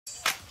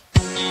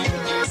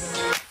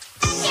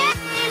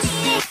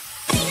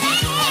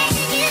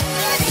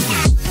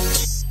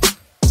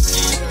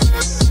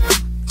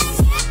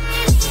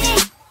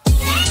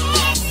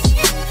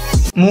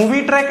Movie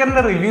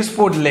ട്രാക്കറിന്റെ review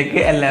സ്പോട്ടിലേക്ക്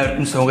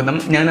എല്ലാവർക്കും സ്വാഗതം.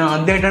 ഞാൻ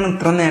ആദ്യമായിട്ടാണ്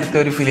ഇത്ര നേരത്തെ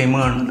ഒരു ഫിലിം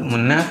കാണുന്നത്.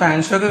 മുന്നേ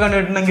ഫാൻഷൊക്കെ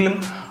കണ്ടിട്ടുണ്ടെങ്കിലും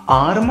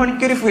 6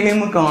 മണിക്കൊരു ഫിലിം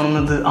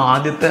കാണുന്നത്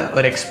ആദ്യത്തെ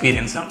ഒരു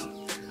എക്സ്പീരിയൻസ് ആണ്.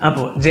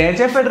 അപ്പോൾ ജെ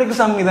ഫെഡറിക്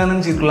സംവിധാനം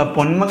ചെയ്തിട്ടുള്ള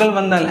പൊന്മകൾ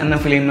വന്താൽ എന്ന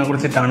ഫിലിമിനെ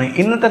കുറിച്ചിട്ടാണ്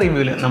ഇന്നത്തെ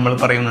റിവ്യൂവിൽ നമ്മൾ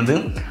പറയുന്നത്.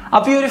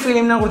 അപ്പോൾ ഈ ഒരു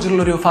ഫിലിമിനെ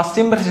കുറിച്ചുള്ള ഒരു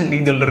ഫസ്റ്റ് ഇംപ്രഷൻ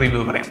രീതിയിലുള്ള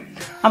റിവ്യൂ പറയാം.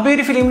 അപ്പോൾ ഈ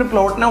ഒരു ഫിലിമിന്റെ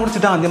പ്ലോട്ടിനെ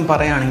കുറിച്ചിട്ട് ആദ്യം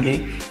പറയുകയാണെങ്കിൽ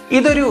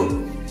ഇതൊരു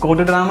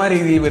കോർട്ട് ഡ്രാമ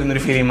രീതിയിൽ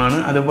വരുന്നൊരു ഫിലിമാണ്.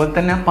 അതുപോലെ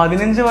തന്നെ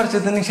 15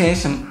 വർഷത്തിന്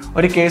ശേഷം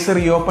ഒരു കേസ്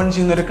റീഓപ്പൺ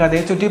ചെയ്യുന്ന ഒരു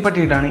കഥയെ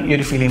ചുറ്റിപ്പറ്റിയിട്ടാണ് ഈ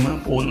ഒരു ഫിലിം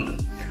പോകുന്നത്.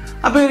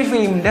 അപ്പോൾ ഈ ഒരു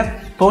ഫിലിമിൻ്റെ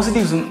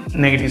പോസിറ്റീവ്സും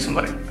നെഗറ്റീവ്സും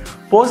പറയും.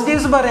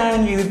 പോസിറ്റീവ്സ്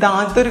പറയുകയാണെങ്കിൽ ഇതിൻ്റെ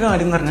ആദ്യത്തെ ഒരു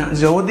കാര്യം എന്ന് പറഞ്ഞാൽ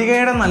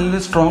ജ്യോതികയുടെ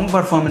നല്ലൊരു സ്ട്രോങ്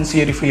പെർഫോമൻസ്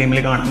ഈ ഒരു ഫിലിമിൽ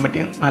കാണാൻ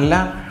പറ്റി.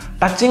 നല്ല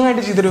ടച്ചിങ്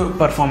ആയിട്ട് ചെയ്തൊരു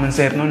പെർഫോമൻസ്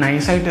ആയിരുന്നു.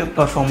 നൈസായിട്ട്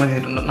പെർഫോം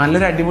ചെയ്തിട്ടുണ്ട്.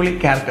 നല്ലൊരു അടിപൊളി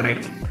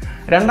ക്യാരക്ടറായിരുന്നു.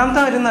 രണ്ടാമത്തെ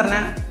കാര്യം എന്ന്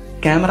പറഞ്ഞാൽ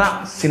ക്യാമറ,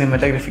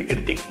 സിനിമാറ്റോഗ്രഫി,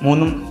 എഡിറ്റിംഗ്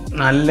മൂന്നും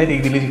നല്ല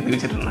രീതിയിൽ ചെയ്തു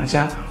വെച്ചിട്ടുണ്ട്. എന്ന്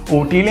വെച്ചാൽ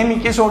ഊട്ടിയിലെ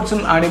മിക്ക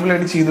ഷോട്ട്സും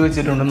അടിപൊളിയായിട്ട് ചെയ്തു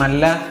വെച്ചിട്ടുണ്ട്.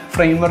 നല്ല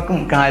ഫ്രെയിം വർക്കും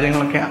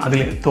കാര്യങ്ങളൊക്കെ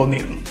അതിൽ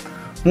തോന്നിയിരുന്നു.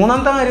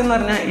 മൂന്നാമത്തെ കാര്യം എന്ന്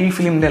പറഞ്ഞാൽ ഈ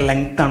ഫിലിമിൻ്റെ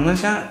ലെങ്ത് ആണ്. എന്ന്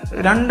വെച്ചാൽ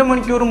 2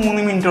 മണിക്കൂർ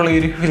 3 മിനിറ്റുള്ള ഈ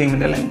ഒരു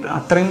ഫിലിമിൻ്റെ ലെങ്ത്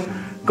അത്രയും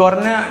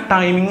കുറഞ്ഞ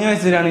ടൈമിങ്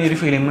വെച്ചിട്ടാണ് ഈ ഒരു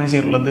ഫിലിം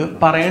ചെയ്തിട്ടുള്ളത്.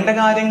 പറയേണ്ട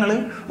കാര്യങ്ങൾ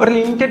ഒരു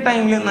ലിമിറ്റഡ്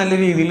ടൈമിൽ നല്ല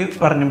രീതിയിൽ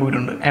പറഞ്ഞു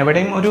പോയിട്ടുണ്ട്.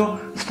 എവിടെയും ഒരു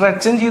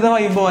സ്ട്രെച്ചും ചെയ്ത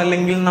വൈബോ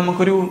അല്ലെങ്കിൽ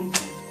നമുക്കൊരു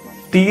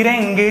തീരെ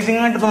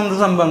എൻഗേജിങ് ആയിട്ട് തോന്നുന്ന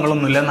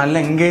സംഭവങ്ങളൊന്നുമില്ല. നല്ല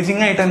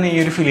എൻഗേജിങ് ആയിട്ട് തന്നെ ഈ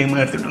ഒരു ഫിലിം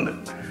എടുത്തിട്ടുണ്ട്.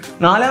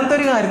 നാലാമത്തെ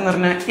ഒരു കാര്യം എന്ന്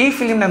പറഞ്ഞാൽ ഈ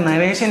ഫിലിമിൻ്റെ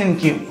നരേഷൻ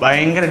എനിക്ക്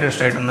ഭയങ്കരമായിട്ട്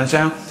ഇഷ്ടമായിട്ടുണ്ട്. എന്ന്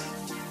വെച്ചാൽ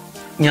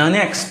ഞാൻ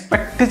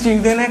എക്സ്പെക്ട്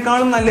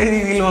ചെയ്തതിനേക്കാളും നല്ല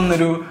രീതിയിൽ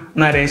വന്നൊരു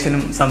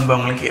നരേഷനും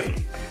സംഭവങ്ങളൊക്കെ ആയിരുന്നു.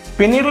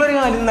 പിന്നീടുള്ളൊരു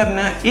കാര്യം എന്ന്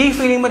പറഞ്ഞാൽ ഈ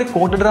ഫിലിം ഒരു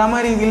കോർട്ട്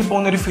ഡ്രാമ രീതിയിൽ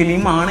പോകുന്നൊരു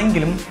ഫിലിം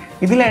ആണെങ്കിലും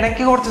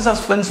ഇതിലിടയ്ക്ക് കുറച്ച്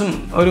സസ്പെൻസും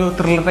ഒരു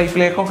ത്രില്ലർ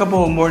ടൈപ്പിലേക്കൊക്കെ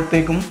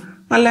പോകുമ്പോഴത്തേക്കും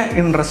നല്ല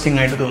ഇൻട്രസ്റ്റിംഗ്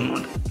ആയിട്ട്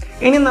തോന്നുന്നുണ്ട്.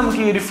 ഇനി നമുക്ക്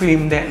ഈ ഒരു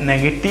ഫിലിമിൻ്റെ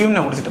നെഗറ്റീവിനെ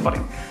കുറിച്ചിട്ട്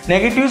പറയും.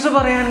 നെഗറ്റീവ്സ്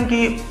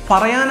പറയുകയാണെങ്കിൽ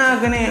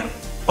പറയാനാകെ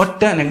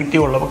ഒറ്റ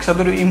നെഗറ്റീവ് ഉള്ളൂ, പക്ഷെ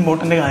അതൊരു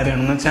ഇമ്പോർട്ടൻ്റ്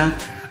കാര്യമാണ്. എന്ന് വെച്ചാൽ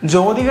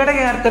ജ്യോതികയുടെ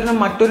ക്യാരക്ടറിനും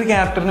മറ്റൊരു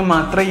ക്യാരക്ടറിനും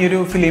മാത്രമേ ഈ ഒരു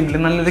ഫിലിമിൽ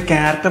നല്ലൊരു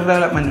ക്യാരക്ടർ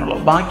ഡെവലപ്മെൻ്റ് ഉള്ളൂ.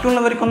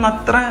 ബാക്കിയുള്ളവർക്കൊന്നും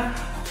അത്ര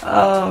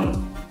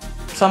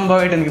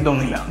സംഭവമായിട്ട് എനിക്ക്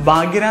തോന്നില്ല.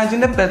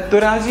 ഭാഗ്യരാജിൻ്റെ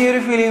പൃഥ്വിരാജ് ഈ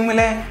ഒരു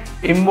ഫിലിമിലെ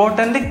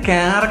ഇമ്പോർട്ടൻ്റ്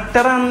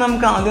ക്യാരക്ടറാണെന്ന്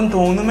നമുക്ക് ആദ്യം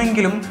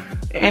തോന്നുമെങ്കിലും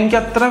എനിക്ക്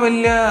അത്ര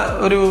വലിയ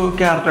ഒരു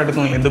ക്യാരക്ടറായിട്ട്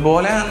തോന്നിയില്ല.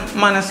 ഇതുപോലെ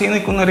മനസ്സിൽ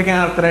നിൽക്കുന്ന ഒരു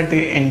ക്യാരക്ടറായിട്ട്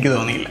എനിക്ക്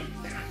തോന്നിയില്ല.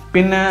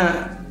 പിന്നെ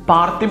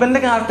പാർത്ഥിബൻ്റെ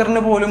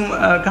ക്യാരക്ടറിന് പോലും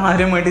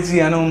കാര്യമായിട്ട്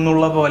ചെയ്യാനോ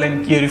ഒന്നുള്ള പോലെ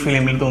എനിക്ക് ഈ ഒരു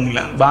ഫിലിമിൽ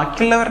തോന്നില്ല.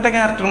 ബാക്കിയുള്ളവരുടെ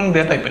ക്യാരക്ടറും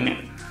ഇതേ ടൈപ്പ്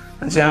തന്നെയാണ്.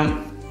 എന്നുവെച്ചാൽ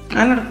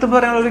അതിനടുത്ത്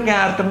പറയാനുള്ള ഒരു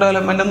ക്യാരക്ടർ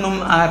ഡെവലപ്മെൻ്റ് ഒന്നും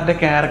ആരുടെ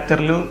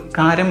ക്യാരക്ടറിൽ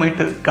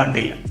കാര്യമായിട്ട്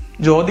കണ്ടില്ല.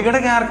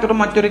 ജ്യോതികയുടെ ക്യാരക്ടറും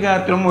മറ്റൊരു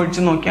ക്യാരക്ടറും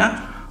ഒഴിച്ച് നോക്കിയാൽ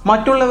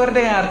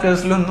മറ്റുള്ളവരുടെ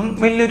ക്യാരക്ടേഴ്സിലൊന്നും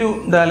വലിയൊരു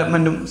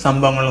ഡെവലപ്മെൻറ്റും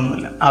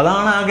സംഭവങ്ങളൊന്നുമില്ല.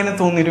 അതാണ് ആകെ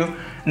തോന്നിയൊരു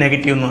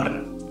നെഗറ്റീവ് എന്ന്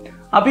പറയുന്നത്.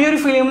 അപ്പോൾ ഈ ഒരു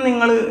ഫിലിം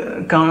നിങ്ങൾ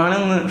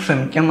കാണുന്ന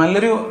ശ്രമിക്കാം.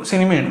 നല്ലൊരു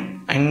സിനിമയാണ്.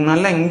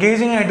 നല്ല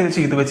എൻഗേജിങ് ആയിട്ട്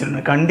ചെയ്തു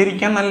വെച്ചിട്ടുണ്ട്.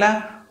 കണ്ടിരിക്കാൻ നല്ല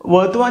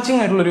വർത്ത് വാച്ചിങ്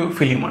ആയിട്ടുള്ളൊരു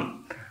ഫിലിമാണ്.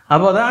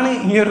 അപ്പോൾ അതാണ്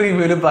ഈ ഒരു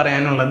റിവ്യൂവിൽ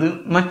പറയാനുള്ളത്.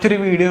 മറ്റൊരു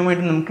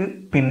വീഡിയോയുമായിട്ട് നമുക്ക്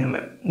പിന്നെ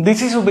വരാം.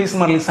 This is Ubais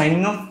Merly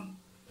signing off.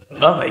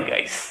 Bye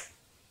guys.